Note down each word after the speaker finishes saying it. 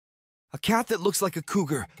A cat that looks like a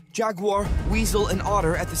cougar, jaguar, weasel, and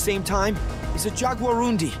otter at the same time is a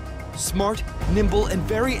jaguarundi. Smart, nimble, and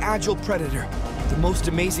very agile predator. The most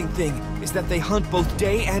amazing thing is that they hunt both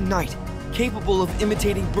day and night, capable of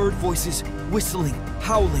imitating bird voices, whistling,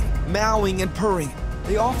 howling, meowing, and purring.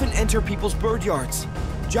 They often enter people's bird yards.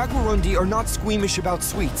 Jaguarundi are not squeamish about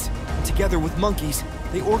sweets, and together with monkeys,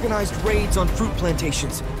 they organized raids on fruit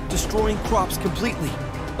plantations, destroying crops completely.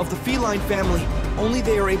 Of the feline family, only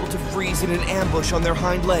they are able to freeze in an ambush on their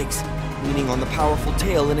hind legs, leaning on the powerful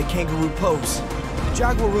tail in a kangaroo pose. The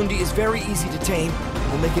jaguarundi is very easy to tame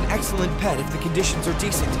and will make an excellent pet if the conditions are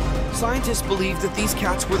decent. Scientists believe that these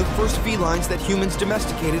cats were the first felines that humans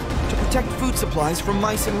domesticated to protect food supplies from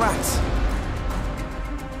mice and rats.